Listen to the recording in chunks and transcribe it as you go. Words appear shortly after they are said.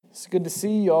It's good to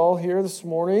see y'all here this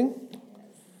morning.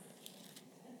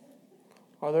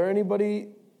 Are there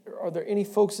any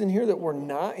folks in here that were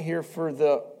not here for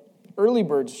the early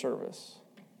bird service?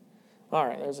 All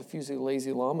right, there's a few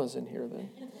lazy llamas in here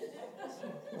then.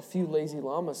 A few lazy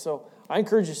llamas. So I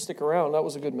encourage you to stick around. That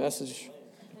was a good message.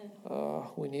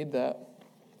 We need that.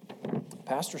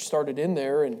 Pastor started in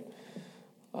there, and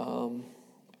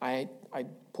I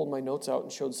pulled my notes out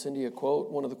and showed Cindy a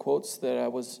quote, one of the quotes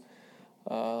that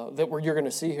you're going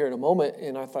to see here in a moment,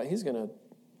 and I thought he's going to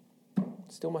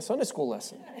steal my Sunday school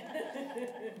lesson.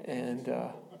 And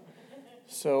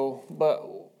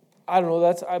but I don't know.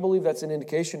 I believe that's an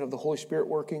indication of the Holy Spirit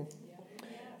working,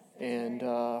 and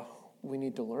we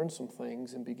need to learn some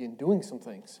things and begin doing some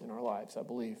things in our lives, I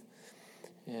believe.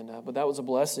 And but that was a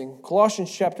blessing.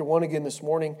 Colossians chapter 1 again this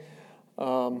morning.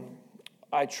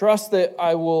 I trust that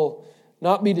I will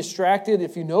not be distracted.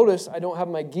 If you notice, I don't have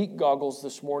my geek goggles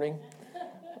this morning.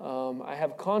 I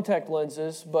have contact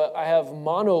lenses, but I have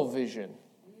monovision.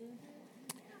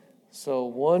 So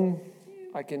one,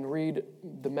 I can read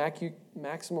the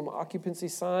maximum occupancy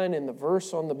sign and the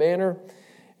verse on the banner,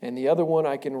 and the other one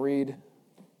I can read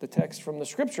the text from the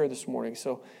scripture this morning.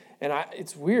 So,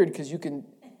 it's weird because you can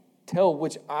tell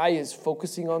which eye is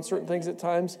focusing on certain things at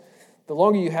times. The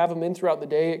longer you have them in throughout the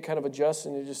day, it kind of adjusts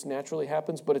and it just naturally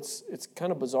happens. But it's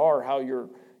kind of bizarre how your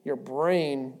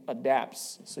brain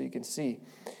adapts so you can see.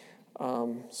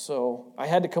 So I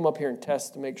had to come up here and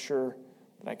test to make sure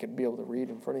that I could be able to read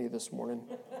in front of you this morning.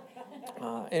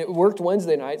 And it worked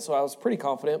Wednesday night, so I was pretty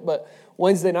confident. But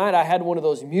Wednesday night, I had one of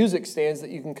those music stands that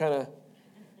you can kind of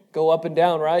go up and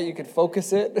down, right? You could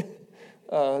focus it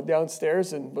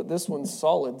downstairs, but this one's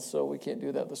solid, so we can't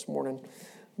do that this morning.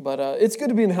 But it's good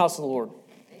to be in the house of the Lord.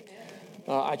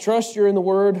 I trust you're in the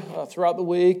Word throughout the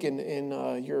week,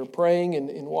 and you're praying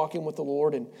and walking with the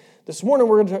Lord. And this morning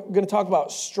we're going to talk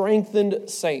about strengthened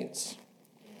saints.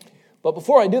 But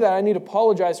before I do that, I need to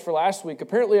apologize for last week.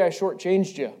 Apparently, I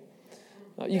shortchanged you.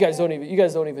 You guys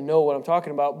don't even know what I'm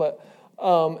talking about. But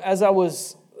as I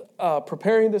was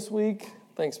preparing this week,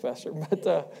 thanks, Pastor.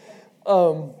 But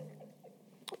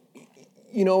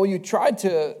you tried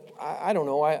to. I don't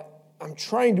know. I'm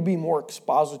trying to be more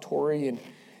expository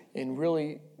and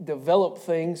really develop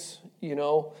things,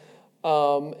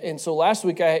 And so last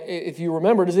week, if you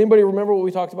remember, does anybody remember what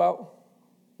we talked about?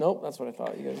 Nope, that's what I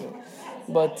thought. You guys know.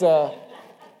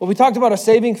 But we talked about a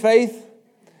saving faith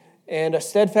and a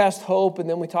steadfast hope, and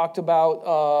then we talked about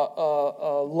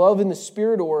love in the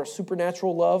Spirit or a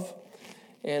supernatural love.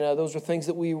 And those are things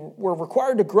that we were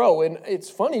required to grow. And it's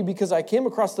funny because I came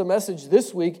across the message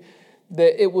this week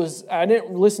that I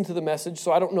didn't listen to the message,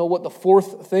 so I don't know what the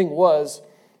fourth thing was.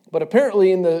 But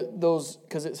apparently in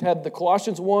because it had the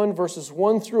Colossians 1, verses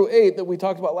 1 through 8 that we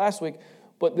talked about last week,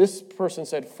 but this person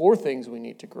said 4 things we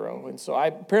need to grow. And so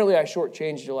I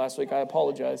shortchanged you last week. I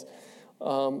apologize.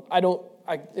 I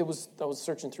was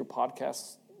searching through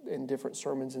podcasts and different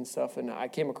sermons and stuff, and I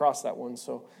came across that one,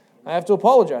 so I have to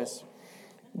apologize.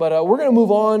 But we're going to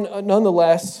move on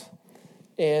nonetheless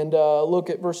and look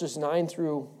at verses 9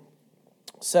 through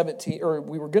 17, or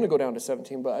we were going to go down to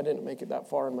 17, but I didn't make it that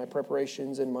far in my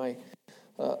preparations and my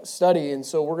study, and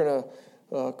so we're going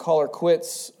to call our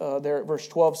quits there at verse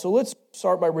 12. So let's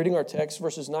start by reading our text,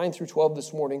 verses 9 through 12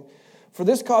 this morning. For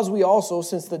this cause we also,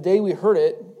 since the day we heard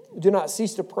it, do not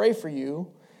cease to pray for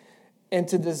you, and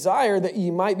to desire that ye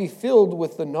might be filled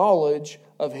with the knowledge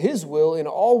of His will in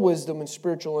all wisdom and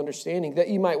spiritual understanding, that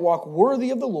ye might walk worthy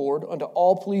of the Lord unto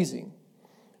all pleasing,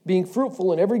 being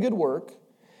fruitful in every good work,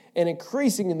 and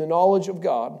increasing in the knowledge of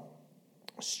God,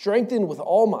 strengthened with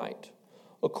all might,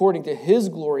 according to His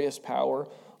glorious power,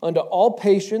 unto all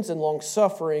patience and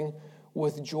longsuffering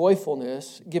with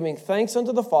joyfulness, giving thanks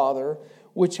unto the Father,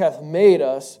 which hath made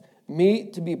us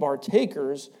meet to be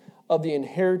partakers of the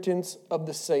inheritance of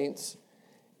the saints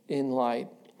in light.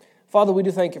 Father, we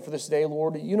do thank you for this day,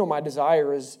 Lord. You know my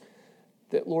desire is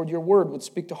that, Lord, your word would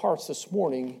speak to hearts this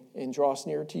morning and draw us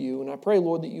near to you. And I pray,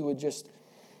 Lord, that you would just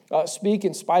speak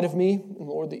in spite of me, and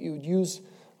Lord, that you would use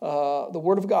the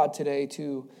word of God today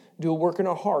to do a work in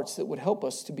our hearts that would help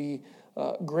us to be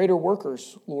greater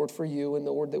workers, Lord, for you, and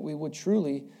Lord, that we would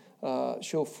truly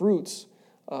show fruits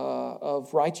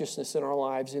of righteousness in our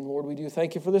lives. And Lord, we do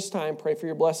thank you for this time. Pray for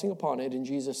your blessing upon it. In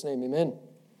Jesus' name, amen.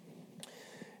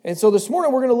 And so this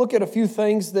morning we're going to look at a few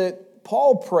things that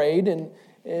Paul prayed and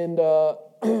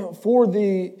for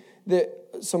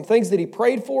some things that he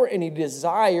prayed for and he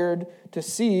desired to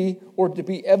see or to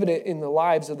be evident in the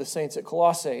lives of the saints at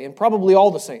Colossae, and probably all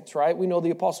the saints, right? We know the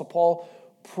Apostle Paul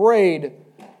prayed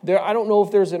there. I don't know if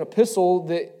there's an epistle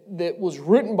that was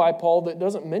written by Paul that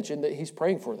doesn't mention that he's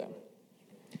praying for them.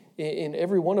 In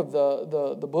every one of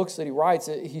the books that he writes,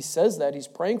 he says that. He's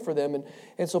praying for them.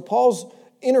 And so Paul's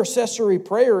intercessory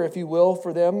prayer, if you will,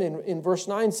 for them in verse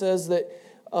 9 says that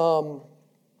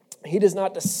he does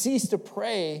not cease to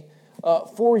pray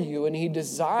for you, and he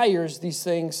desires these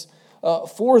things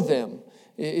for them,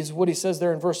 is what he says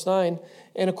there in verse 9.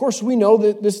 And of course, we know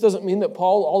that this doesn't mean that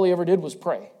Paul, all he ever did was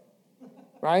pray,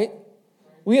 right?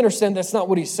 We understand that's not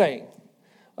what he's saying.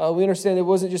 We understand it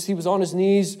wasn't just he was on his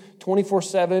knees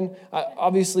 24/7.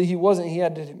 Obviously, he wasn't. He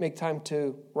had to make time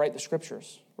to write the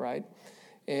scriptures, right?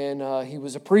 And he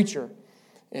was a preacher,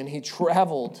 and he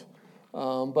traveled.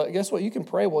 But guess what? You can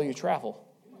pray while you travel,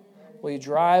 while you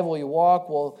drive, while you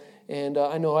walk. And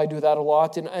I know I do that a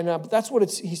lot. And that's what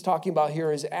he's talking about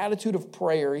here, his attitude of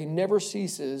prayer. He never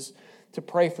ceases to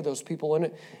pray for those people.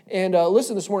 And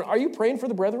listen, this morning, are you praying for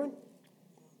the brethren?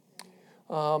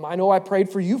 I know I prayed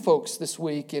for you folks this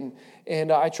week,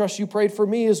 and I trust you prayed for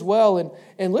me as well.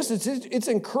 And listen, it's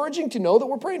encouraging to know that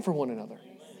we're praying for one another.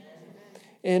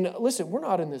 And listen, we're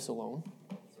not in this alone.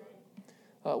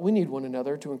 We need one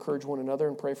another to encourage one another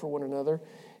and pray for one another.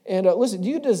 And listen, do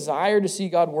you desire to see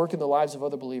God work in the lives of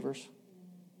other believers?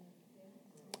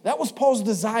 That was Paul's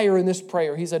desire in this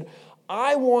prayer. He said,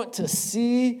 I want to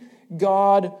see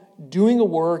God doing a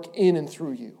work in and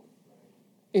through you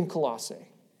in Colossae.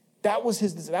 That was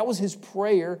his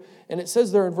prayer. And it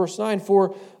says there in verse 9,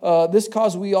 for this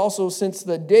cause we also, since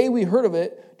the day we heard of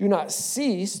it, do not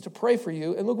cease to pray for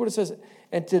you. And look what it says,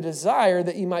 and to desire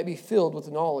that you might be filled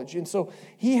with knowledge. And so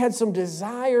he had some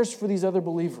desires for these other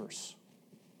believers.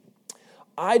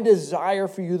 I desire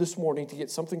for you this morning to get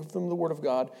something from the Word of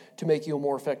God to make you a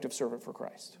more effective servant for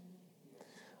Christ.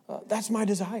 That's my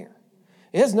desire.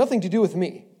 It has nothing to do with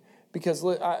me, because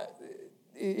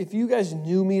if you guys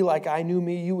knew me like I knew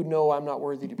me, you would know I'm not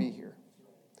worthy to be here.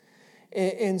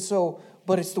 And so,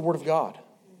 but it's the Word of God.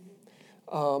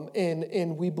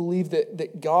 And we believe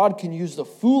that God can use the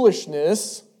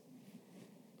foolishness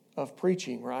of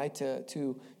preaching, right,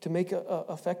 to make an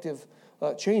effective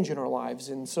change in our lives.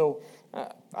 And so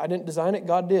I didn't design it,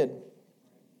 God did.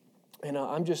 And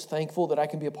I'm just thankful that I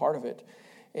can be a part of it.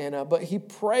 And but he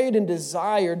prayed and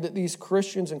desired that these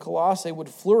Christians in Colossae would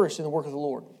flourish in the work of the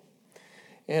Lord.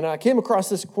 And I came across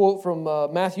this quote from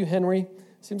Matthew Henry.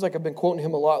 Seems like I've been quoting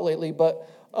him a lot lately, but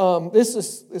this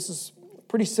is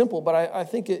pretty simple, but I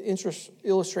think it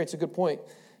illustrates a good point.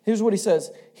 Here's what he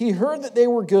says. He heard that they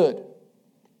were good,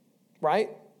 right?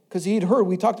 Because he'd heard,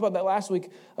 we talked about that last week,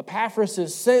 Epaphras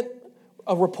has sent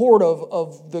a report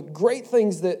of the great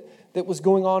things that was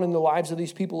going on in the lives of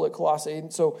these people at Colossae.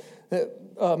 And so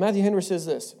Matthew Henry says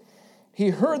this. He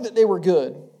heard that they were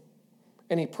good,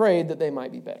 and he prayed that they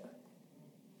might be better.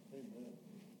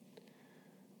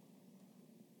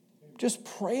 Just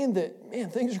praying that, man,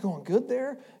 things are going good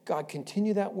there. God,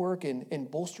 continue that work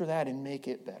and bolster that and make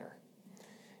it better.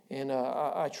 And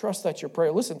I trust that's your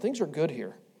prayer. Listen, things are good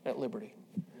here at Liberty.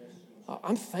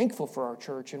 I'm thankful for our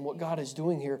church and what God is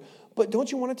doing here. But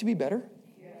don't you want it to be better?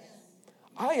 Yes.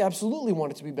 I absolutely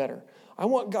want it to be better. I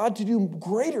want God to do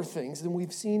greater things than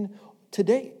we've seen to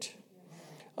date.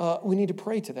 We need to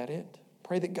pray to that end.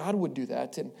 Pray that God would do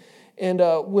that. And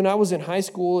when I was in high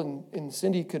school, and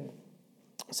Cindy could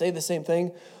say the same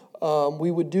thing, we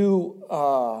would do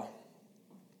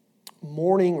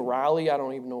morning rally. I don't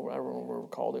remember what we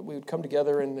called it. We would come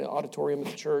together in the auditorium of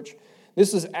the church.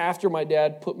 This is after my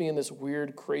dad put me in this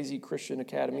weird, crazy Christian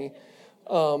academy.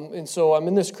 And so I'm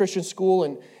in this Christian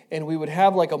school, and we would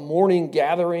have like a morning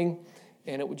gathering,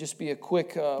 and it would just be a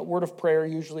quick word of prayer,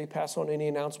 usually pass on any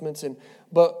announcements.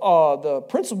 But the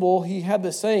principal, he had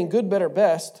this saying, good, better,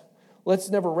 best. Let's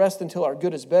never rest until our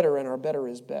good is better and our better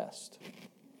is best.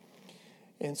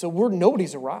 And so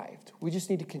nobody's arrived. We just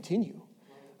need to continue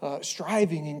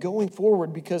striving and going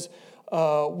forward because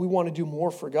we want to do more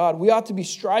for God. We ought to be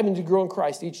striving to grow in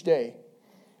Christ each day.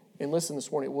 And listen,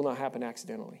 this morning, it will not happen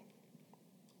accidentally.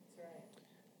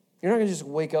 You're not going to just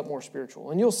wake up more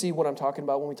spiritual. And you'll see what I'm talking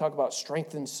about when we talk about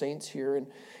strengthened saints here.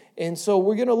 And so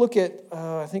we're going to look at,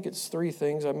 I think it's 3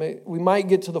 things. We might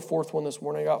get to the 4th one this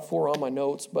morning. I got 4 on my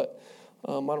notes, but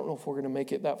I don't know if we're going to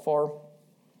make it that far.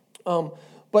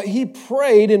 But he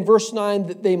prayed in verse 9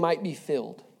 that they might be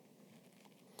filled.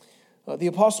 The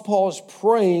Apostle Paul is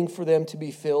praying for them to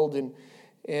be filled.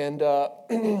 And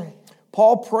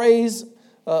Paul prays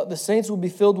the saints will be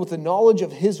filled with the knowledge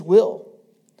of his will.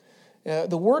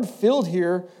 The word filled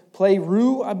here,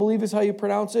 plerou, I believe is how you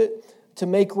pronounce it, to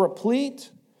make replete,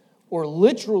 or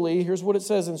literally, here's what it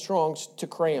says in Strong's, to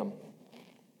cram.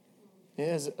 It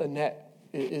is a net,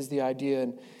 is the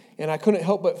idea. And I couldn't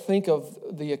help but think of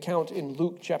the account in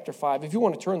Luke chapter 5. If you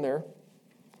want to turn there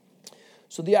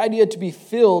So the idea to be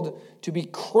filled, to be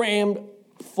crammed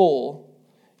full.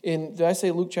 Did I say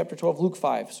Luke chapter 12? Luke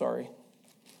 5, sorry.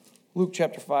 Luke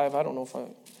chapter 5. I don't know if I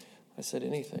said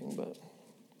anything, but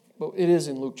it is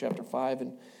in Luke chapter 5.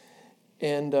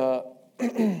 And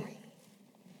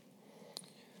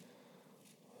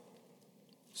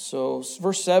so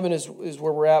verse 7 is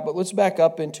where we're at, but let's back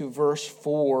up into verse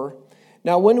 4.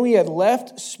 Now when we had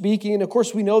left speaking, of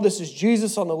course we know this is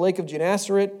Jesus on the lake of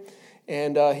Gennesaret,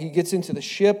 and he gets into the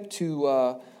ship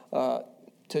to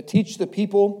teach the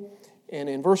people. And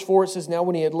in verse 4 it says, now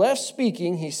when he had left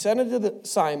speaking, he said unto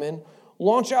Simon,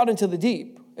 launch out into the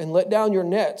deep, and let down your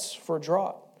nets for a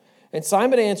draught. And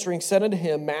Simon answering said unto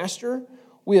him, Master,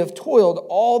 we have toiled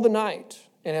all the night,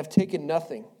 and have taken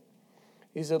nothing.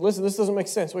 He said, listen, this doesn't make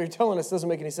sense. What you're telling us doesn't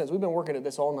make any sense. We've been working at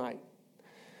this all night.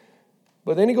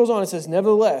 But then he goes on and says,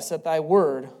 nevertheless, at thy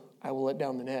word, I will let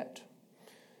down the net.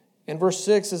 And verse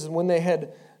 6 is, when they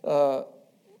had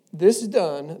this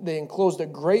done, they enclosed a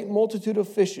great multitude of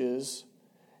fishes,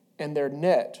 and their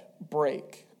net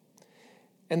brake.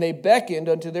 And they beckoned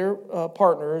unto their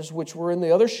partners, which were in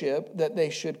the other ship, that they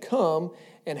should come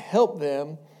and help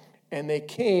them. And they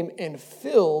came and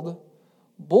filled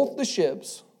both the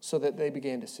ships, so that they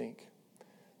began to sink.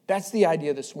 That's the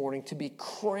idea this morning, to be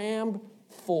crammed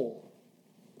full.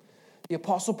 The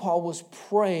Apostle Paul was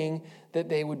praying that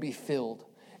they would be filled,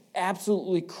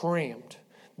 absolutely crammed.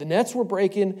 The nets were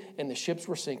breaking and the ships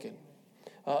were sinking.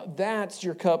 That's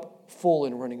your cup full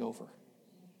and running over.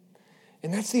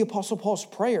 And that's the Apostle Paul's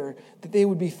prayer, that they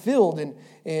would be filled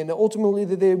and ultimately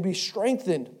that they would be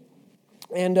strengthened.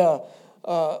 And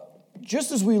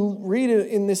just as we read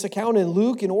in this account in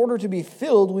Luke, in order to be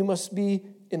filled, we must be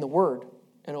in the Word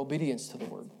and obedience to the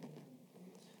Word.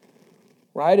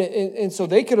 Right? And so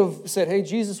they could have said, hey,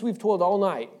 Jesus, we've toiled all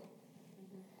night.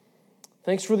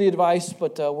 Thanks for the advice,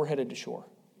 but we're headed to shore.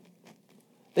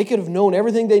 They could have known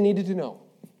everything they needed to know.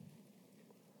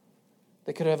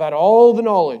 They could have had all the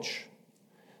knowledge.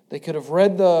 They could have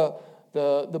read the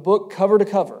book cover to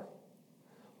cover.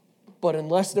 But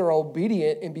unless they're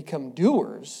obedient and become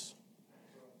doers,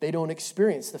 they don't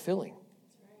experience the filling.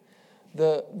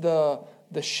 The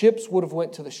ships would have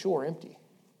went to the shore empty.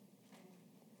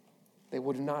 They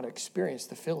would have not experienced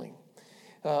the filling.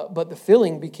 But the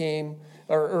filling came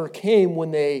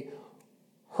when they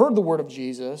heard the word of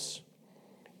Jesus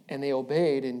and they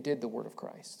obeyed and did the word of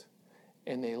Christ.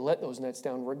 And they let those nets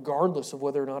down regardless of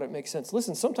whether or not it makes sense.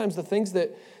 Listen, sometimes the things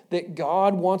that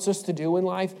God wants us to do in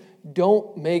life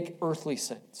don't make earthly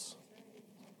sense.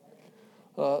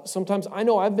 Sometimes I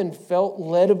know I've been felt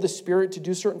led of the Spirit to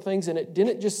do certain things, and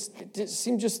it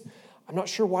seemed I'm not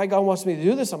sure why God wants me to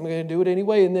do this. I'm going to do it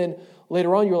anyway. And then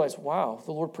later on you realize, wow,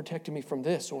 the Lord protected me from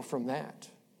this or from that.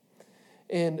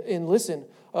 And listen,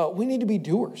 we need to be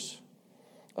doers.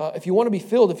 If you want to be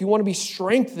filled, if you want to be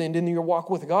strengthened in your walk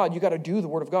with God, you got to do the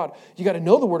Word of God. You got to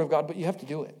know the Word of God, but you have to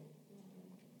do it.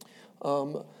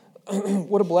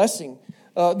 What a blessing.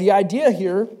 The idea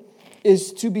here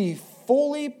is to be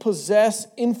fully possess,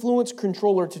 influence,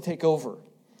 controller to take over.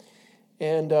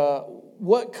 And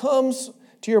what comes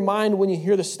to your mind when you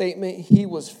hear the statement, he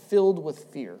was filled with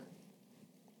fear?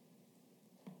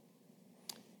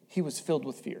 He was filled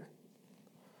with fear.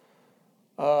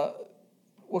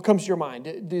 What comes to your mind?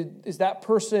 Is that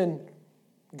person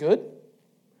good?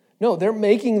 No, they're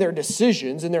making their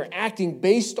decisions and they're acting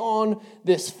based on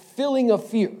this filling of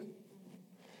fear.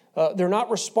 They're not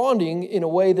responding in a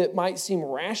way that might seem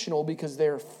rational because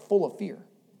they're full of fear.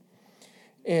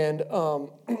 And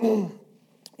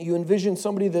you envision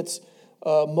somebody that's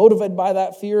motivated by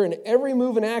that fear, and every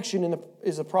move and action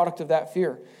is a product of that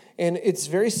fear. And it's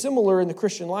very similar in the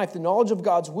Christian life. The knowledge of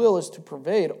God's will is to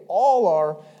pervade all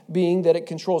our being, that it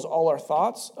controls all our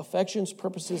thoughts, affections,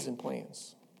 purposes, and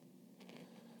plans.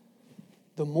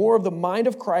 The more of the mind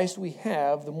of Christ we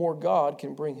have, the more God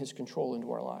can bring his control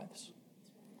into our lives.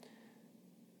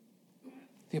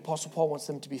 The Apostle Paul wants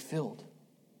them to be filled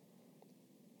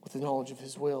with the knowledge of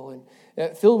his will.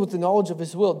 And filled with the knowledge of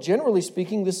his will. Generally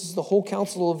speaking, this is the whole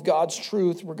counsel of God's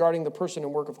truth regarding the person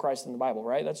and work of Christ in the Bible,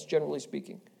 right? That's generally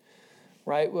speaking.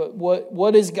 Right?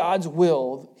 What is God's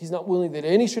will? He's not willing that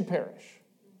any should perish,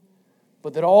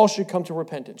 but that all should come to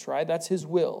repentance, right? That's his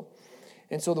will.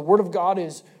 And so the Word of God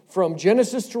is from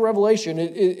Genesis to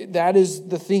Revelation. That is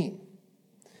the theme.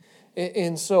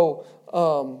 And so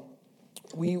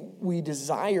we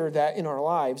desire that in our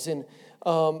lives. And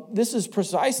this is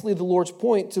precisely the Lord's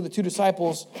point to the two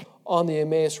disciples on the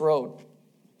Emmaus Road.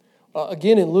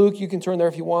 Again, in Luke, you can turn there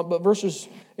if you want, but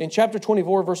in chapter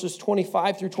 24, verses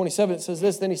 25 through 27, it says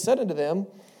this, Then he said unto them,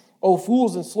 O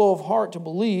fools and slow of heart to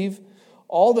believe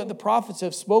all that the prophets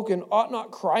have spoken, ought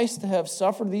not Christ to have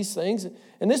suffered these things?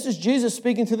 And this is Jesus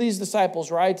speaking to these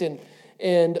disciples, right? And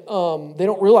they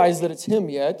don't realize that it's him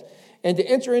yet. And to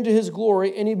enter into his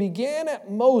glory, and he began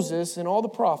at Moses and all the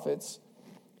prophets.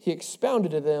 He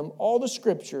expounded to them all the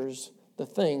scriptures, the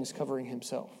things covering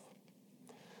himself.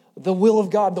 The will of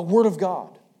God, the word of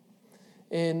God.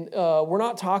 And we're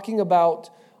not talking about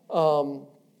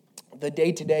the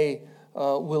day-to-day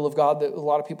will of God that a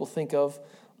lot of people think of,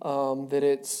 that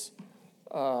it's,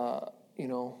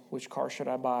 which car should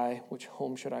I buy, which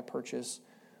home should I purchase,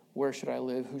 where should I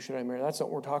live, who should I marry. That's not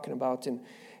what we're talking about.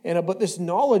 But this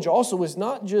knowledge also is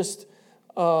not just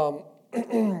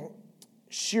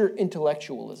sheer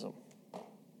intellectualism.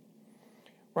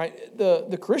 Right?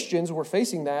 The Christians were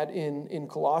facing that in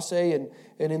Colossae and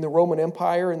in the Roman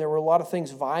Empire, and there were a lot of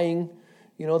things vying.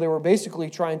 They were basically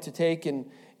trying to take and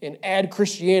add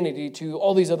Christianity to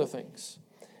all these other things.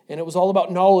 And it was all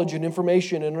about knowledge and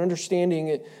information and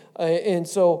understanding.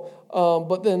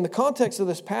 But then the context of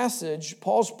this passage,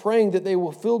 Paul's praying that they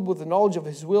were filled with the knowledge of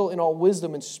his will in all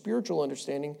wisdom and spiritual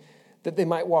understanding, that they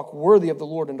might walk worthy of the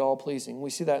Lord and all pleasing. We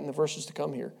see that in the verses to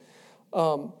come here.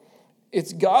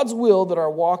 It's God's will that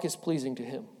our walk is pleasing to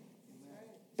him.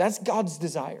 That's God's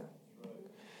desire.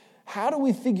 How do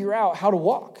we figure out how to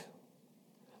walk?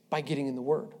 By getting in the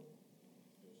Word.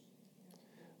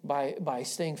 By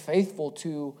staying faithful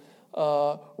to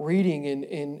reading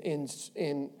and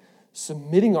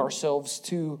submitting ourselves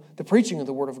to the preaching of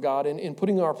the Word of God and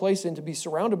putting our place in to be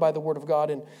surrounded by the Word of God.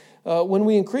 And when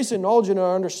we increase in knowledge and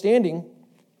our understanding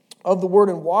of the Word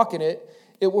and walk in it,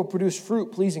 it will produce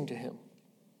fruit pleasing to him.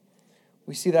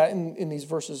 We see that in these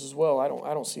verses as well. I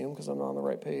don't see them because I'm not on the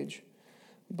right page.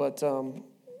 But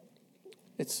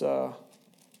it's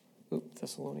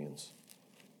Thessalonians.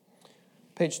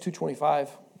 Page 225.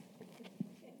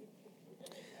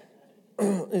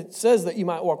 It says that you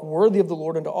might walk worthy of the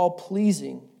Lord unto all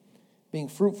pleasing, being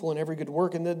fruitful in every good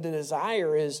work. And the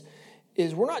desire is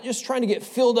we're not just trying to get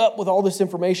filled up with all this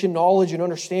information, knowledge, and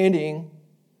understanding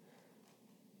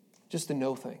just to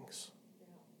know things.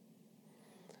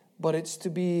 But it's to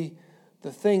be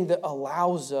the thing that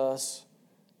allows us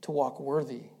to walk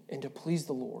worthy and to please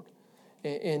the Lord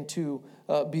and to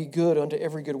be good unto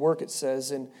every good work, it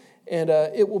says. And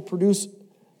it will produce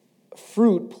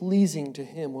fruit pleasing to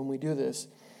him when we do this.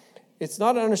 It's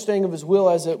not an understanding of his will,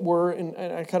 as it were, and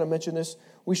I kind of mentioned this,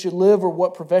 we should live or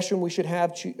what profession we should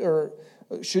have or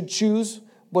should choose,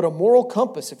 but a moral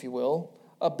compass, if you will,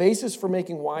 a basis for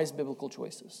making wise biblical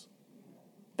choices.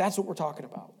 That's what we're talking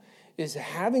about. Is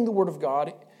having the Word of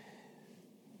God.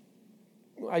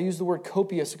 I used the word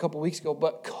copious a couple weeks ago,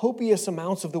 but copious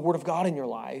amounts of the Word of God in your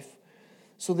life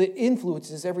so that it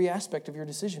influences every aspect of your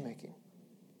decision making.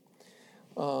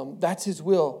 That's his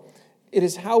will. It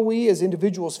is how we as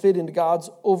individuals fit into God's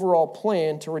overall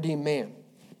plan to redeem man.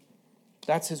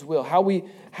 That's his will.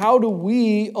 How do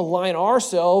we align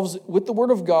ourselves with the Word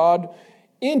of God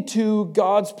into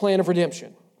God's plan of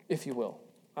redemption, if you will?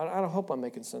 I hope I'm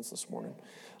making sense this morning.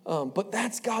 But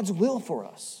that's God's will for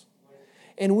us.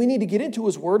 And we need to get into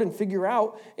his word and figure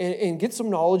out and get some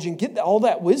knowledge and get all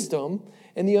that wisdom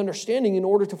and the understanding in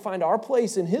order to find our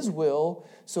place in his will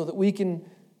so that we can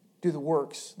do the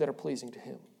works that are pleasing to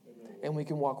him. And we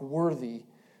can walk worthy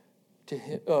to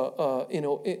him,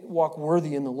 walk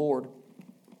worthy in the Lord.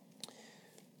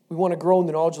 We want to grow in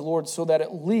the knowledge of the Lord so that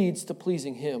it leads to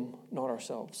pleasing him, not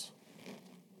ourselves.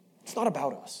 It's not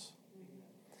about us.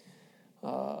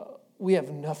 We have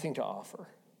nothing to offer.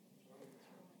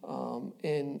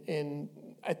 And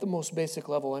at the most basic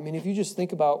level, I mean, if you just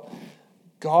think about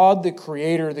God, the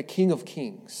Creator, the King of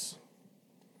Kings,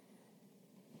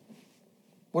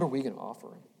 what are we going to offer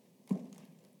him?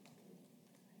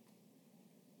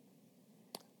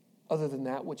 Other than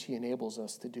that which he enables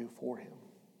us to do for him.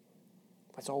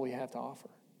 That's all we have to offer.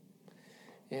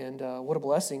 And what a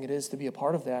blessing it is to be a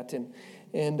part of that.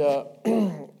 And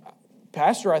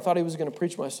Pastor, I thought he was going to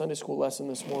preach my Sunday school lesson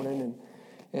this morning.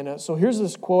 And so here's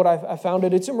this quote. I found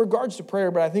it. It's in regards to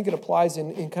prayer, but I think it applies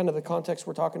in kind of the context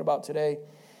we're talking about today.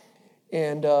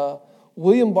 And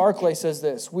William Barclay says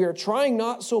this: "We are trying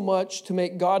not so much to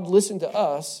make God listen to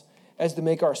us as to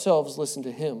make ourselves listen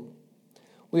to him.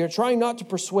 We are trying not to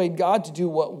persuade God to do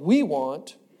what we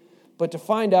want, but to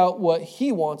find out what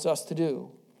he wants us to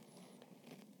do.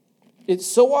 It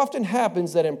so often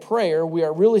happens that in prayer we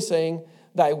are really saying,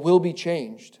 'Thy will be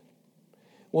changed,'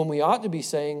 when we ought to be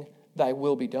saying, 'Thy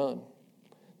will be done.'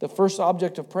 The first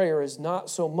object of prayer is not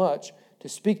so much to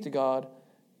speak to God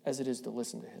as it is to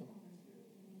listen to him."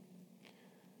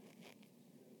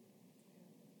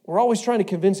 We're always trying to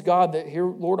convince God that, "Here,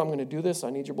 Lord, I'm going to do this. I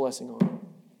need your blessing on it."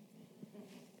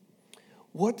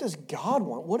 what does God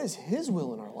want? What is His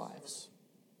will in our lives?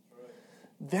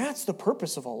 That's the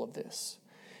purpose of all of this.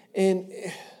 And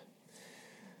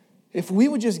if we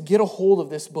would just get a hold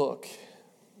of this book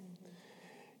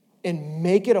and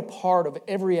make it a part of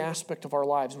every aspect of our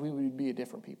lives, we would be a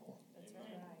different people.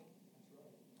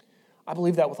 I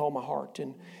believe that with all my heart.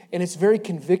 And it's a very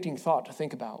convicting thought to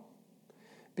think about.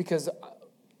 Because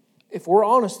if we're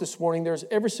honest this morning, there's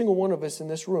every single one of us in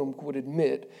this room would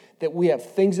admit that we have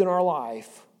things in our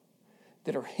life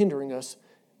that are hindering us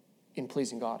in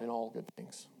pleasing God in all good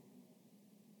things.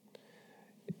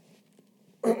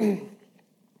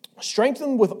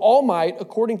 Strengthened with all might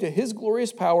according to His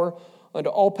glorious power unto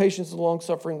all patience and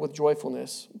long-suffering with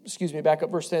joyfulness. Back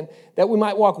up verse 10. That we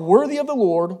might walk worthy of the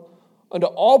Lord unto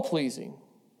all pleasing.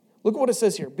 Look at what it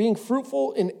says here. Being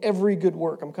fruitful in every good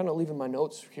work. I'm kind of leaving my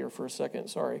notes here for a second.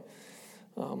 Sorry.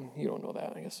 You don't know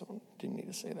that. I guess I didn't need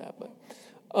to say that. But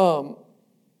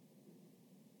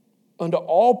unto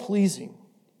all pleasing.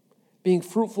 Being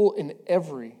fruitful in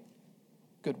every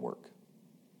good work.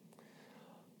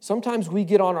 Sometimes we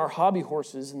get on our hobby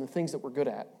horses and the things that we're good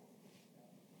at.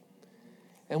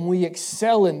 And we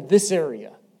excel in this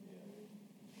area.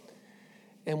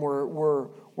 And we're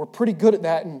pretty good at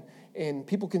that, and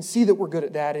people can see that we're good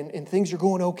at that, and things are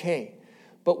going okay.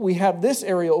 But we have this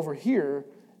area over here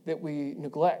that we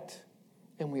neglect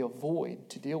and we avoid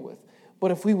to deal with. But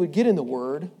if we would get in the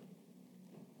Word,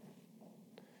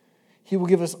 He will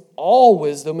give us all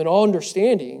wisdom and all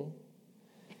understanding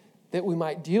that we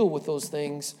might deal with those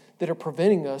things that are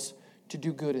preventing us to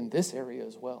do good in this area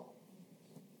as well.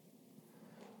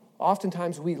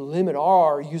 Oftentimes we limit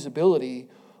our usability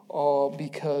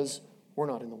because we're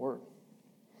not in the Word.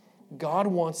 God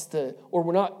wants to, or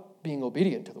we're not being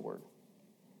obedient to the Word.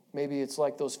 Maybe it's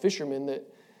like those fishermen that,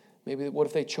 maybe what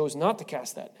if they chose not to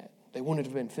cast that net? They wouldn't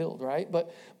have been filled, right?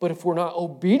 But if we're not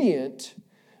obedient,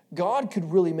 God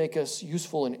could really make us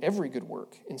useful in every good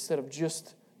work instead of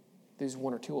just these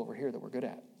one or two over here that we're good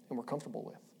at and we're comfortable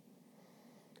with.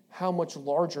 How much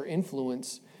larger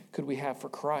influence could we have for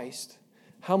Christ?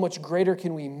 How much greater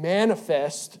can we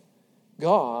manifest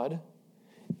God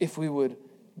if we would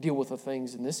deal with the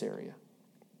things in this area?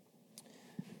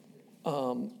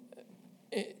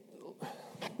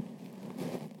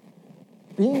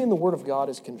 Being in the Word of God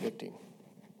is convicting.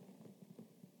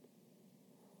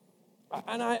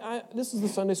 And this is the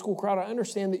Sunday school crowd. I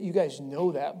understand that you guys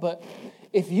know that. But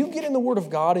if you get in the Word of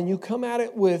God and you come at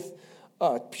it with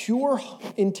pure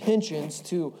intentions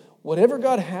to whatever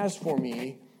God has for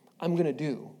me, I'm going to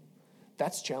do,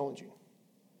 that's challenging.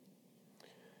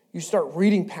 You start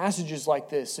reading passages like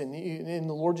this and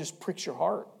the Lord just pricks your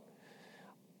heart.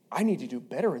 I need to do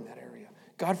better in that area.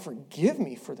 God, forgive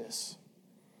me for this.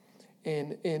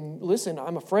 And listen,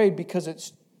 I'm afraid because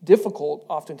it's difficult,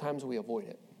 oftentimes we avoid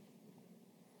it.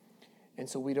 And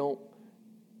so we don't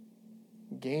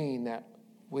gain that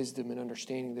wisdom and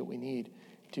understanding that we need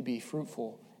to be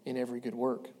fruitful in every good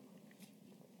work.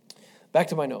 Back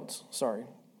to my notes, sorry.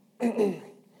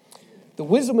 The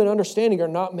wisdom and understanding are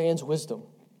not man's wisdom.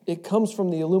 It comes from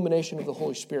the illumination of the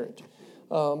Holy Spirit.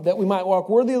 That we might walk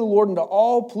worthy of the Lord unto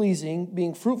all pleasing,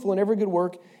 being fruitful in every good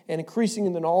work, and increasing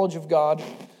in the knowledge of God,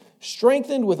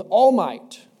 strengthened with all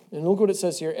might. And look what it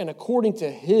says here, and according to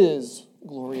His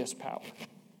glorious power.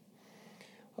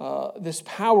 This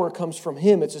power comes from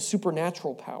Him. It's a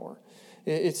supernatural power.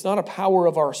 It's not a power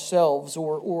of ourselves,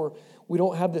 or we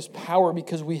don't have this power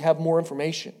because we have more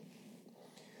information.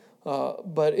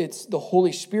 But it's the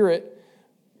Holy Spirit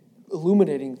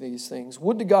illuminating these things.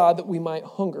 Would to God that we might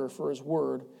hunger for His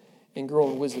word and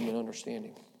grow in wisdom and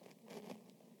understanding.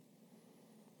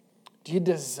 Do you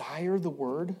desire the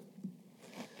word?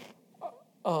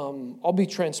 I'll be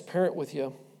transparent with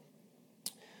you.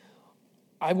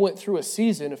 I went through a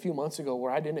season a few months ago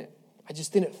where I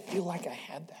just didn't feel like I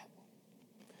had that.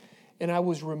 And I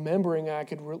was remembering, I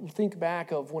could think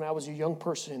back of when I was a young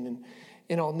person,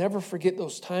 and I'll never forget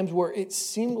those times where it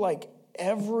seemed like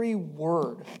every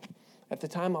word, at the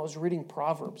time I was reading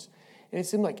Proverbs, and it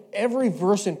seemed like every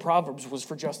verse in Proverbs was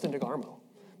for Justin DeGarmo.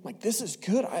 I'm like, this is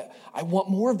good. I want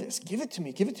more of this. Give it to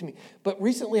me. Give it to me. But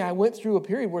recently I went through a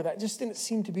period where that just didn't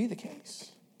seem to be the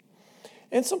case.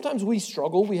 And sometimes we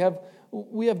struggle. We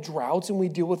have droughts and we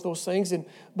deal with those things.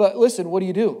 But listen, what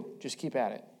do? Just keep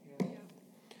at it.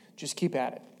 Just keep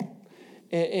at it.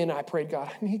 And I prayed,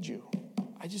 God, I need you.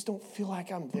 I just don't feel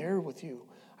like I'm there with you.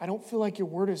 I don't feel like your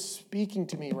word is speaking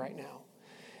to me right now.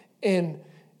 And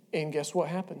guess what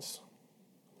happens?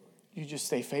 You just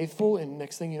stay faithful, and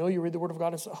next thing you know, you read the word of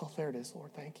God and say, oh, there it is,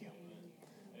 Lord, thank you.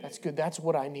 That's good. That's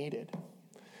what I needed.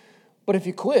 But if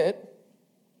you quit,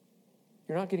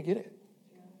 you're not going to get it.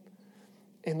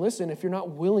 And listen, if you're not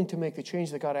willing to make the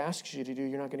change that God asks you to do,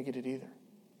 you're not going to get it either.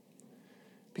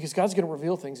 Because God's going to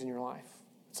reveal things in your life.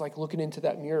 It's like looking into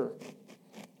that mirror.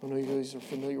 I know you guys are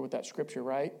familiar with that scripture,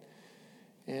 right?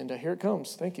 And here it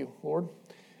comes. Thank you, Lord.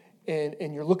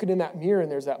 And you're looking in that mirror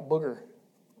and there's that booger,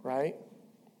 right?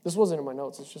 This wasn't in my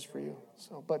notes. It's just for you.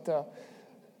 So,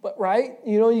 but right,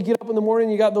 you get up in the morning,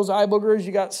 you got those eye boogers,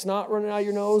 you got snot running out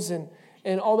your nose and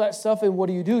all that stuff. And what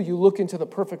do? You look into the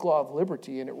perfect law of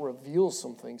liberty and it reveals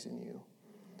some things in you.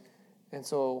 And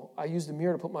so I used the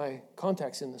mirror to put my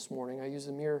contacts in this morning. I used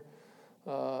the mirror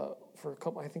for a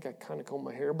couple, I think I kind of combed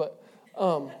my hair, but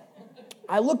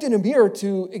I looked in a mirror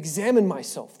to examine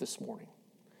myself this morning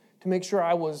to make sure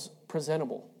I was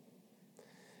presentable.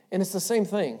 And it's the same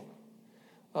thing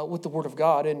with the Word of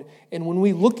God. And when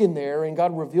we look in there and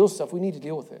God reveals stuff, we need to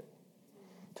deal with it.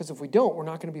 Because if we don't, we're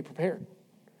not going to be prepared.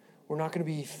 We're not going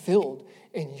to be filled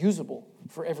and usable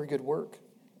for every good work.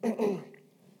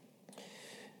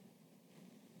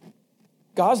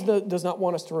 God does not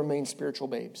want us to remain spiritual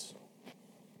babes.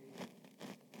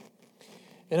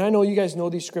 And I know you guys know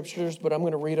these scriptures, but I'm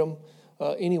going to read them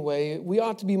anyway. We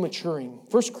ought to be maturing.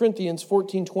 1 Corinthians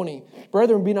 14:20.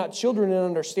 Brethren, be not children in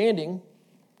understanding,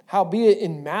 howbeit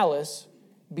in malice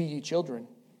be ye children.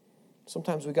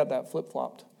 Sometimes we got that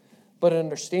flip-flopped. But in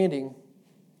understanding,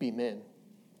 be men.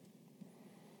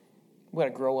 We got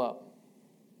to grow up.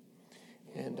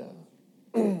 And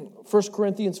 1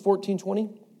 Corinthians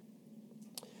 14:20.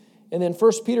 And then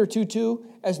 1 Peter 2:2,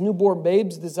 as newborn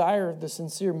babes desire the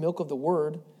sincere milk of the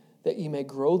word, that ye may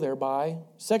grow thereby.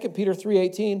 2 Peter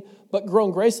 3:18, but grow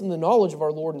in grace and the knowledge of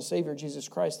our Lord and Savior Jesus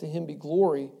Christ. To him be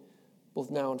glory,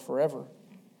 both now and forever.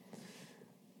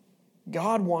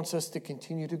 God wants us to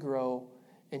continue to grow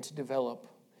and to develop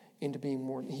into being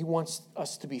more. He wants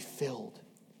us to be filled.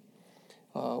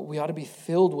 We ought to be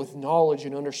filled with knowledge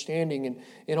and understanding and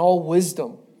in all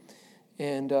wisdom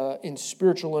and in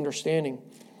spiritual understanding.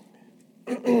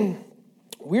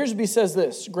 Wiersbe says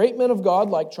this: great men of God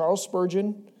like Charles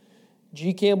Spurgeon,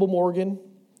 G. Campbell Morgan,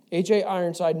 H.A.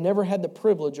 Ironside never had the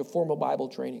privilege of formal Bible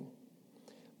training,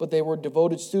 but they were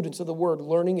devoted students of the Word,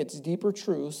 learning its deeper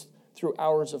truths through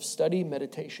hours of study,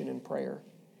 meditation, and prayer.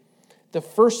 The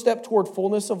first step toward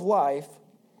fullness of life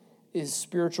is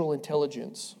spiritual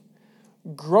intelligence,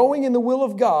 growing in the will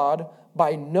of God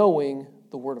by knowing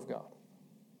the Word of God.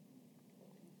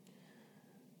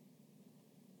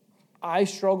 I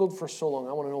struggled for so long.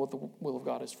 I want to know what the will of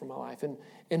God is for my life.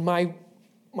 And my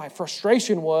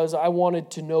frustration was I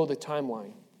wanted to know the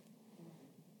timeline,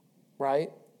 right?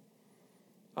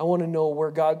 I want to know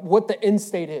what the end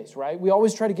state is, right? We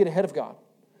always try to get ahead of God.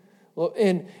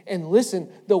 And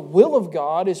listen, the will of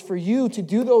God is for you to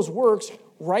do those works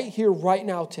right here, right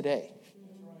now, today.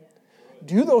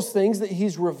 Do those things that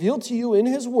He's revealed to you in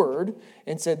His Word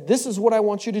and said, this is what I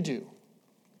want you to do.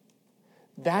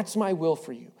 That's my will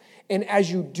for you. And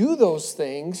as you do those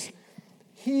things,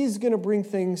 He's going to bring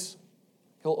things.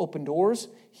 He'll open doors.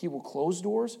 He will close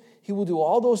doors. He will do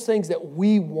all those things that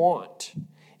we want.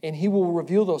 And He will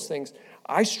reveal those things.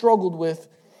 I struggled with,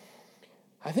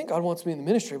 I think God wants me in the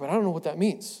ministry, but I don't know what that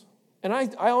means. And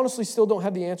I honestly still don't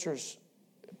have the answers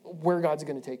where God's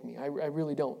going to take me. I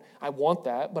really don't. I want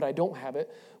that, but I don't have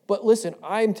it. But listen,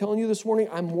 I'm telling you this morning,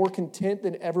 I'm more content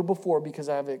than ever before because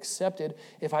I have accepted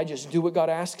if I just do what God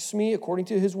asks me according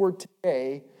to His Word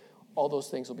today, all those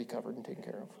things will be covered and taken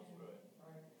care of.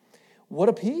 What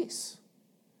a peace.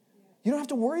 You don't have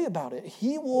to worry about it.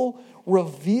 He will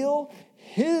reveal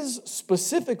His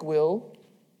specific will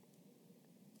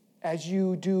as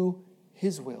you do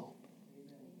His will.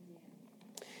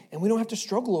 And we don't have to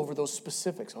struggle over those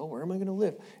specifics. Oh, where am I going to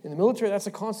live? In the military, that's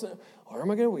a constant. Where am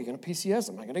I going to? Are we going to PCS?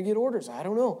 Am I going to get orders? I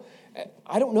don't know.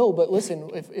 I don't know, but listen,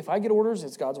 if I get orders,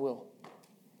 it's God's will.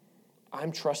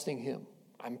 I'm trusting Him.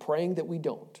 I'm praying that we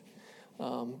don't.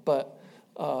 But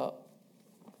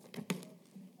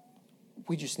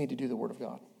we just need to do the Word of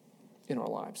God in our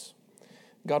lives.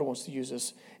 God wants to use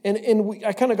us. And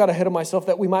I kind of got ahead of myself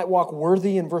that we might walk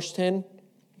worthy in verse 10.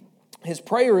 His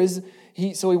prayer is,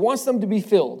 He wants them to be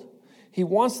filled. He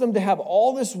wants them to have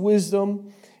all this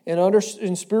wisdom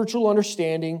and spiritual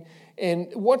understanding. And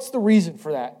what's the reason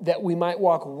for that? That we might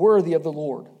walk worthy of the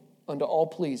Lord unto all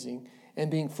pleasing and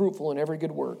being fruitful in every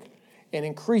good work and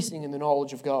increasing in the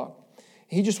knowledge of God.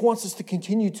 He just wants us to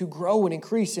continue to grow and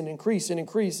increase and increase and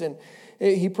increase. And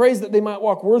He prays that they might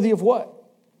walk worthy of what?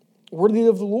 Worthy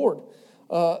of the Lord.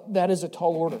 That is a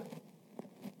tall order.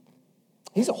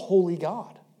 He's a holy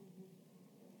God.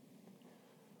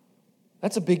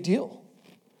 That's a big deal.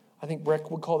 I think Breck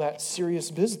would call that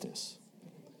serious business.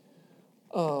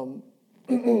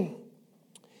 He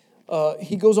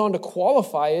goes on to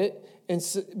qualify it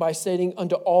by stating,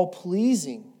 unto all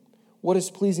pleasing. What is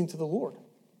pleasing to the Lord?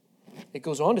 It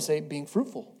goes on to say, being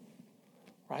fruitful.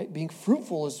 Right? Being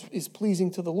fruitful is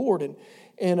pleasing to the Lord.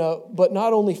 But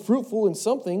not only fruitful in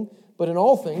something, but in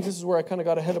all things. This is where I kind of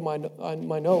got ahead of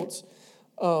my notes.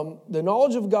 The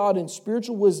knowledge of God and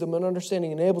spiritual wisdom and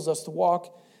understanding enables us to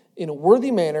walk in a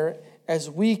worthy manner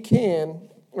so we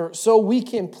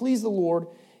can please the Lord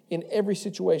in every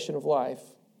situation of life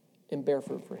and bear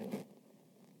fruit for Him.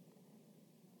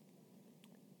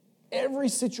 Every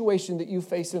situation that you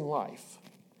face in life,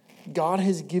 God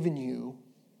has given you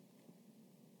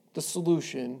the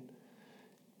solution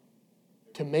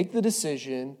to make the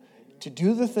decision, to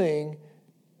do the thing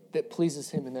that pleases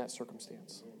Him in that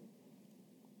circumstance.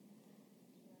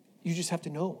 You just have to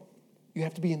know. You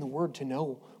have to be in the Word to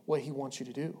know what He wants you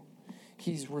to do.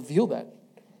 He's revealed that.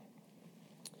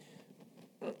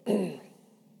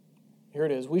 Here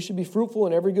it is. We should be fruitful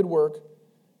in every good work,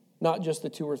 not just the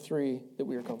 2 or 3 that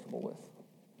we are comfortable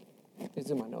with.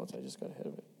 It's in my notes. I just got ahead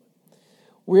of it.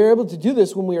 We are able to do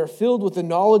this when we are filled with the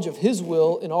knowledge of His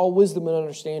will in all wisdom and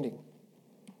understanding.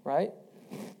 Right?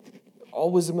 All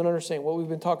wisdom and understanding, what we've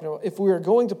been talking about. If we are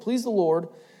going to please the Lord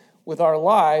with our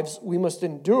lives, we must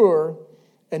endure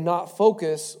and not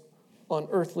focus on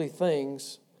earthly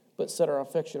things, but set our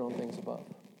affection on things above.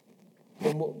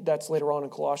 And that's later on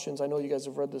in Colossians. I know you guys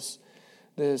have read this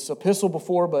epistle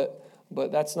before,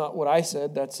 but that's not what I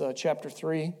said. That's chapter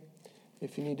 3,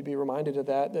 if you need to be reminded of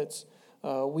that. That's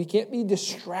we can't be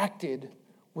distracted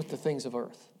with the things of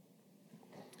earth.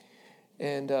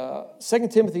 And 2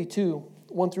 Timothy 2,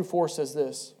 1-4 says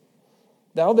this,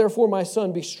 Thou therefore, my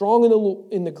son, be strong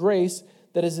in the grace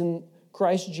that is in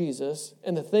Christ Jesus,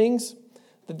 and the things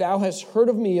that thou hast heard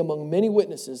of me among many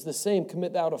witnesses, the same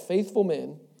commit thou to faithful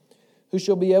men, who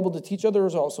shall be able to teach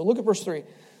others also. Look at verse 3.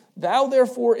 Thou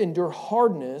therefore endure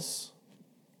hardness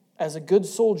as a good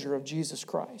soldier of Jesus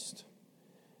Christ.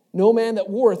 No man that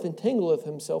warreth entangleth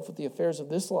himself with the affairs of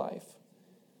this life,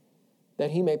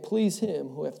 that he may please him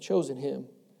who hath chosen him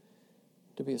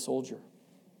to be a soldier.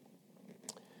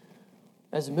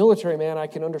 As a military man, I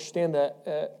can understand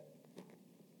that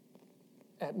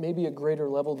at maybe a greater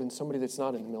level than somebody that's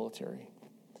not in the military.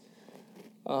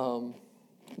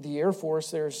 The Air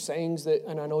Force, there's sayings that,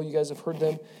 and I know you guys have heard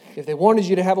them, if they wanted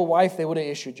you to have a wife, they would have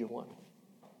issued you one.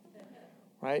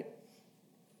 Right?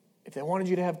 If they wanted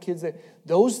you to have kids,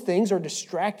 those things are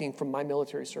distracting from my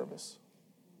military service.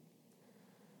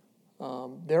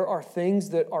 There are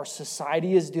things that our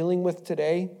society is dealing with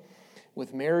today,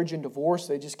 with marriage and divorce.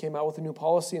 They just came out with a new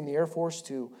policy in the Air Force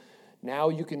to now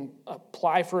you can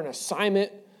apply for an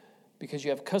assignment because you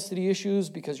have custody issues,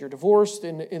 because you're divorced,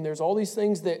 and there's all these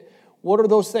things that, what are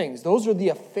those things? Those are the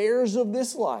affairs of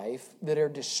this life that are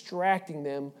distracting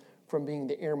them from being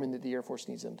the airmen that the Air Force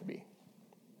needs them to be.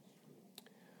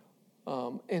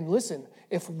 And listen,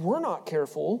 if we're not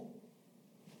careful,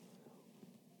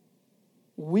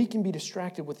 we can be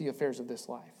distracted with the affairs of this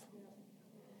life.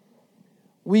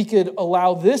 We could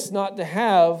allow this not to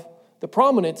have the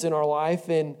prominence in our life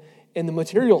and the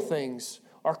material things,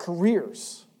 our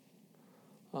careers,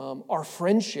 our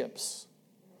friendships.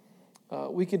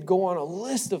 We could go on a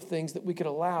list of things that we could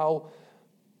allow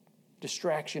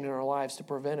distraction in our lives to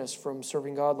prevent us from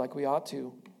serving God like we ought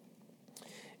to.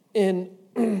 And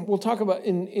we'll talk about,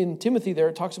 in Timothy there,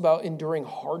 it talks about enduring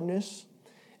hardness.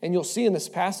 And you'll see in this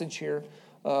passage here,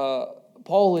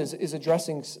 Paul is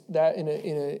addressing that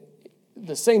in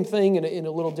the same thing in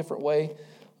a little different way.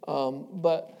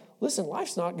 But listen,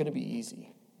 life's not going to be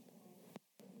easy.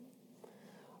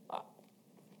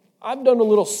 I've done a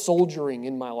little soldiering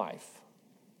in my life,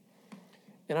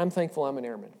 and I'm thankful I'm an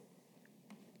airman.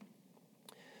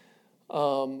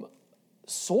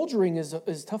 Soldiering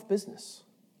is tough business.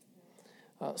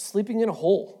 Sleeping in a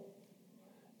hole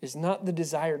is not the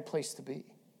desired place to be.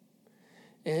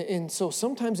 And so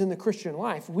sometimes in the Christian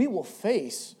life, we will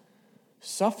face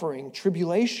suffering,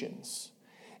 tribulations,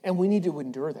 and we need to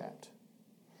endure that.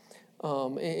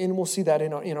 And we'll see that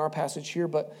in our passage here.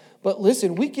 But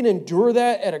listen, we can endure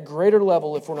that at a greater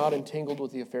level if we're not entangled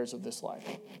with the affairs of this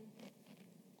life.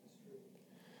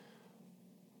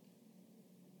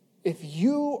 If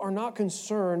you are not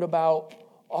concerned about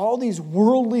all these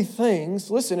worldly things,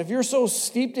 listen, if you're so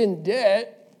steeped in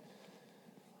debt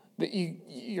that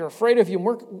you're afraid if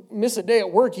you miss a day at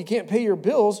work, you can't pay your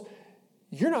bills,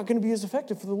 you're not going to be as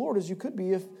effective for the Lord as you could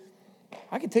be if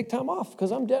I could take time off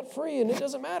because I'm debt-free and it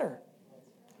doesn't matter.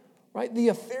 Right? The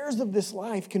affairs of this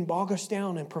life can bog us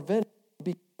down and prevent us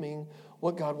from becoming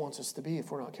what God wants us to be if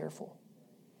we're not careful.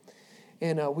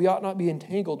 And we ought not be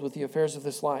entangled with the affairs of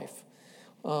this life.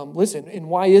 Listen, and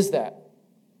why is that?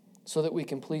 So that we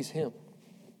can please Him.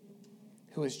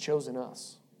 who has chosen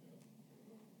us.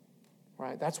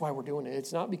 Right? That's why we're doing it.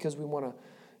 It's not because we want to,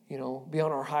 be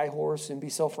on our high horse and be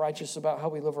self-righteous about how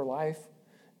we live our life.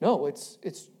 No, it's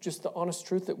just the honest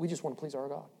truth that we just want to please our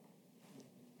God.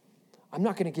 I'm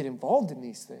not going to get involved in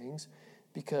these things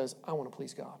because I want to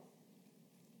please God.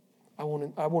 I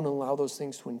want to allow those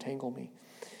things to entangle me.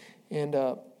 And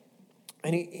I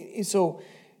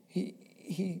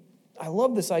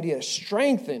love this idea,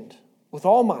 strengthened with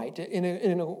all might.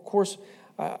 And of course,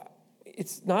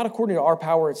 it's not according to our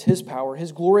power, it's His power,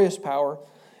 His glorious power.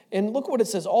 And look what it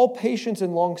says, all patience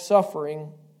and long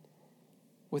suffering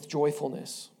with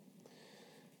joyfulness.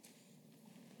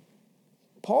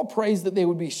 Paul prays that they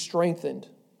would be strengthened.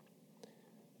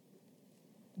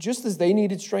 Just as they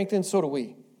needed strengthened, so do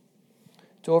we.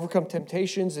 To overcome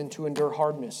temptations and to endure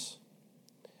hardness.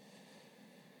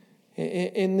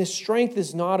 And this strength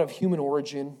is not of human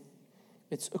origin.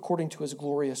 It's according to His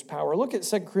glorious power. Look at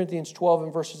 2 Corinthians 12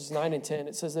 and verses 9 and 10.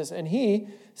 It says this, and He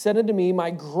said unto me,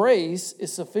 my grace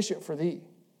is sufficient for thee,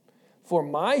 for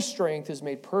my strength is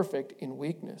made perfect in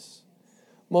weakness.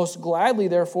 Most gladly,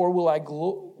 therefore, will I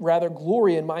rather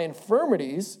glory in my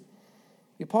infirmities.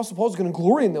 The Apostle Paul is going to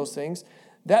glory in those things,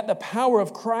 that the power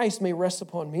of Christ may rest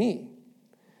upon me.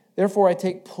 Therefore, I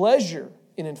take pleasure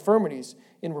in infirmities,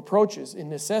 in reproaches, in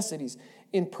necessities,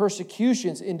 in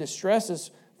persecutions, in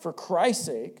distresses, for Christ's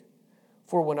sake,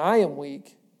 for when I am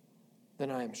weak, then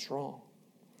I am strong.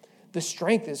 The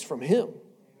strength is from Him.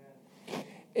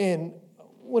 And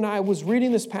when I was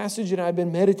reading this passage, and I've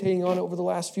been meditating on it over the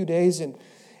last few days, and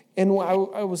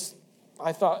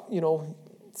I thought,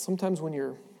 sometimes when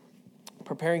you're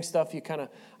preparing stuff,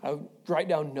 I write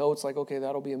down notes like, okay,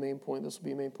 that'll be a main point, this will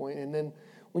be a main point. And then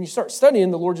when you start studying,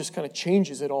 the Lord just kind of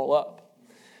changes it all up.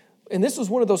 And this was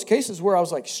one of those cases where I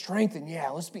was like, strengthen, yeah,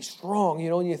 let's be strong,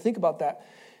 and you think about that.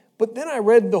 But then I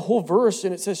read the whole verse,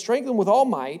 and it says, strengthen with all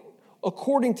might,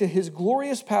 according to His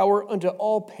glorious power, unto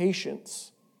all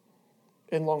patience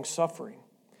and long suffering.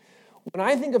 When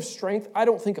I think of strength, I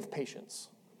don't think of patience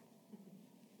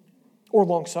or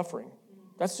long suffering.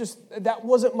 That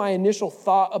wasn't my initial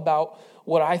thought about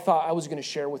what I thought I was going to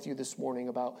share with you this morning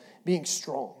about being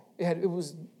strong. It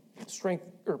was strength,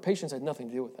 or patience had nothing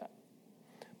to do with that.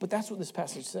 But that's what this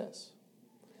passage says.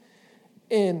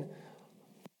 And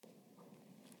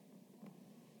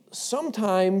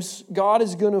sometimes God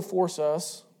is going to force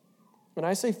us, and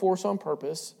I say force on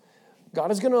purpose, God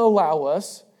is going to allow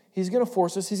us, He's going to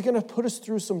force us, He's going to put us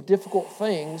through some difficult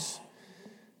things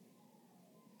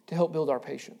to help build our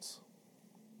patience.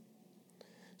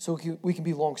 So we can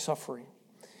be long-suffering,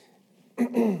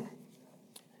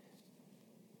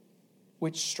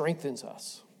 which strengthens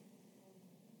us.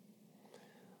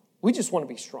 We just want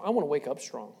to be strong. I want to wake up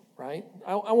strong, right?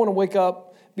 I want to wake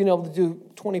up being able to do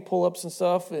 20 pull-ups and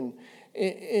stuff.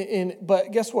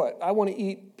 But guess what? I want to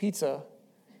eat pizza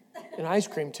and ice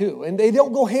cream too. And they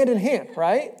don't go hand in hand,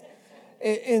 right?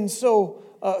 And so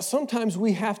sometimes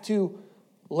we have to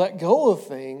let go of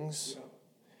things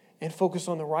and focus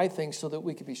on the right things so that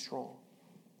we can be strong.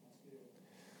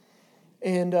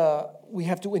 And we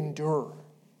have to endure.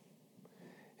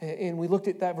 And we looked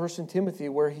at that verse in Timothy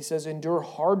where he says, endure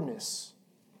hardness.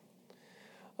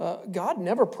 God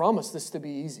never promised this to be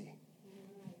easy.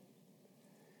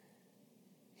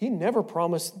 He never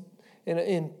promised,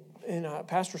 and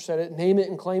Pastor said it, name it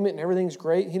and claim it and everything's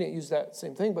great. He didn't use that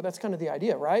same thing, but that's kind of the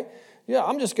idea, right? Yeah,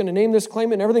 I'm just going to name this,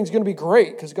 claim it, and everything's going to be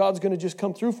great because God's going to just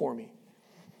come through for me.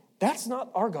 That's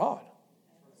not our God.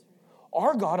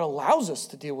 Our God allows us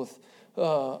to deal with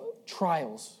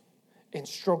trials and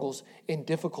struggles and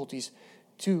difficulties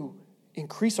to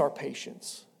increase our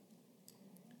patience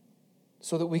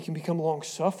so that we can become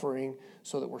long-suffering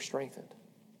so that we're strengthened.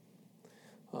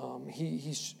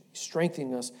 He's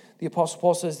strengthening us. The Apostle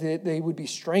Paul says that they would be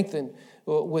strengthened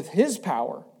with His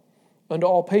power unto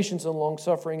all patience and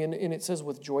long-suffering, and it says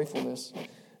with joyfulness.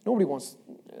 Nobody wants,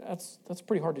 that's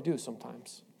pretty hard to do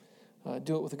sometimes.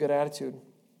 Do it with a good attitude.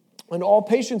 And all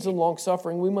patience and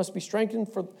long-suffering, we must be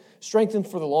strengthened for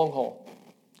the long haul.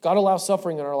 God allows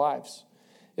suffering in our lives.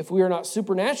 If we are not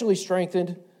supernaturally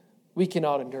strengthened, we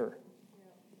cannot endure.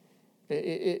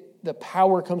 The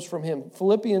power comes from Him.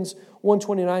 Philippians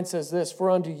 1:29 says this, for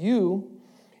unto you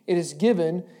it is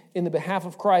given in the behalf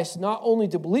of Christ not only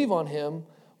to believe on Him,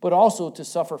 but also to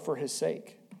suffer for His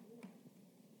sake.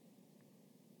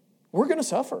 We're going to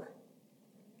suffer.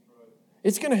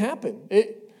 It's going to happen.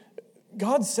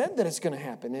 God said that it's going to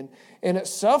happen. And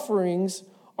sufferings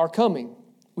are coming.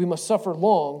 We must suffer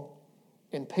long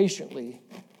and patiently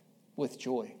with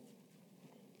joy.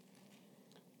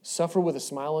 Suffer with a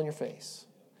smile on your face.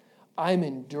 I'm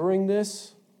enduring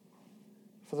this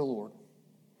for the Lord.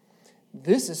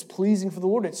 this is pleasing for the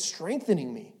Lord. It's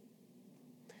strengthening me.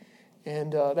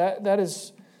 And that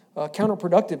is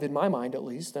counterproductive in my mind, at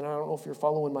least. And I don't know if you're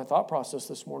following my thought process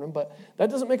this morning, but that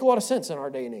doesn't make a lot of sense in our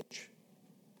day and age.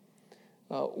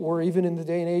 Or even in the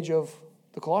day and age of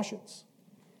the Colossians.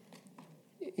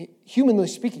 Humanly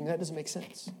speaking, that doesn't make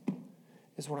sense,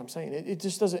 is what I'm saying. It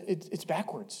just doesn't, it's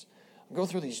backwards. Go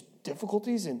through these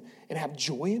difficulties and have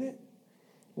joy in it?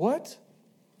 What?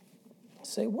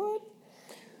 Say what?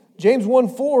 James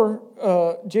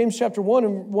 1:4, James chapter 1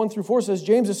 and 1 through 4 says,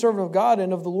 James, a servant of God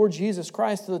and of the Lord Jesus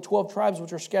Christ, to the 12 tribes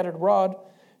which are scattered abroad,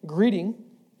 greeting.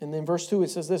 And then verse 2, it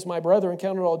says this, my brethren,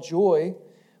 count it all joy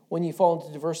when ye fall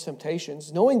into diverse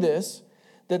temptations, knowing this,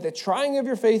 that the trying of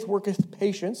your faith worketh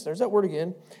patience. There's that word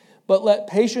again. But let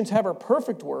patience have her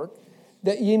perfect work,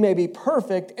 that ye may be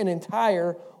perfect and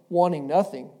entire, wanting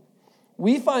nothing.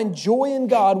 We find joy in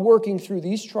God working through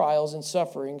these trials and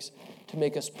sufferings to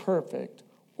make us perfect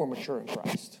or mature in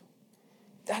Christ.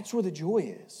 That's where the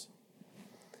joy is.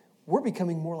 We're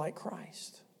becoming more like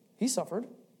Christ. He suffered,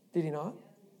 did he not?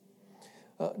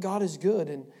 God is good,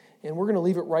 and we're going to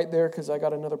leave it right there because I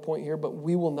got another point here, but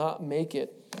we will not make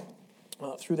it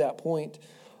through that point.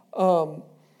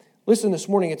 Listen, this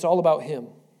morning, it's all about him.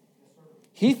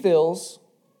 He fills,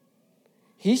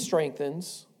 he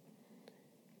strengthens,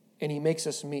 and he makes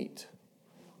us meet.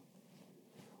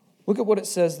 Look at what it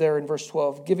says there in verse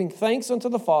 12. Giving thanks unto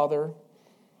the Father,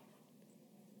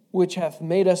 which hath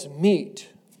made us meet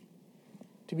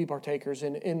to be partakers.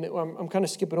 And I'm kind of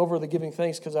skipping over the giving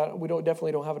thanks because we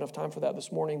definitely don't have enough time for that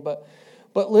this morning.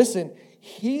 But listen,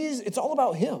 it's all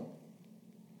about him.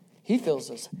 He fills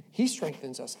us. He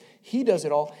strengthens us. He does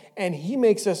it all. And he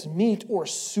makes us meet or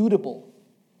suitable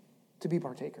to be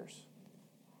partakers.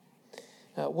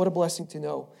 What a blessing to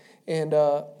know. And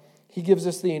he gives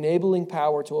us the enabling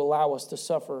power to allow us to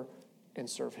suffer and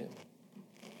serve him.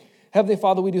 Heavenly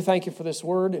Father, we do thank you for this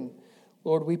word. And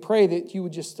Lord, we pray that you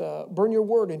would just burn your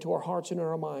word into our hearts and in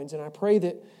our minds. And I pray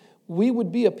that we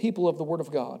would be a people of the word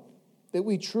of God, that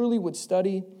we truly would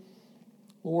study,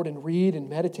 Lord, and read and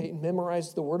meditate and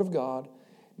memorize the word of God,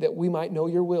 that we might know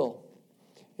your will.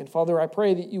 And Father, I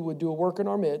pray that you would do a work in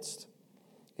our midst.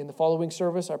 In the following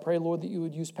service, I pray, Lord, that you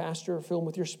would use Pastor, fill him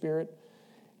with your spirit.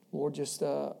 Lord, just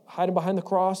hide him behind the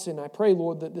cross. And I pray,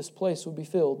 Lord, that this place would be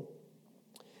filled.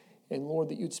 And Lord,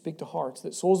 that you'd speak to hearts,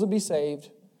 that souls would be saved.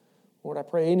 Lord, I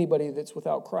pray anybody that's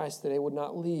without Christ, that they would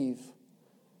not leave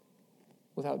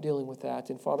without dealing with that.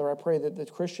 And Father, I pray that the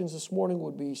Christians this morning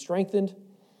would be strengthened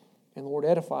and, Lord,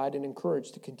 edified and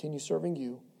encouraged to continue serving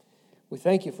you. We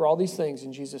thank you for all these things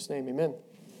in Jesus' name. Amen.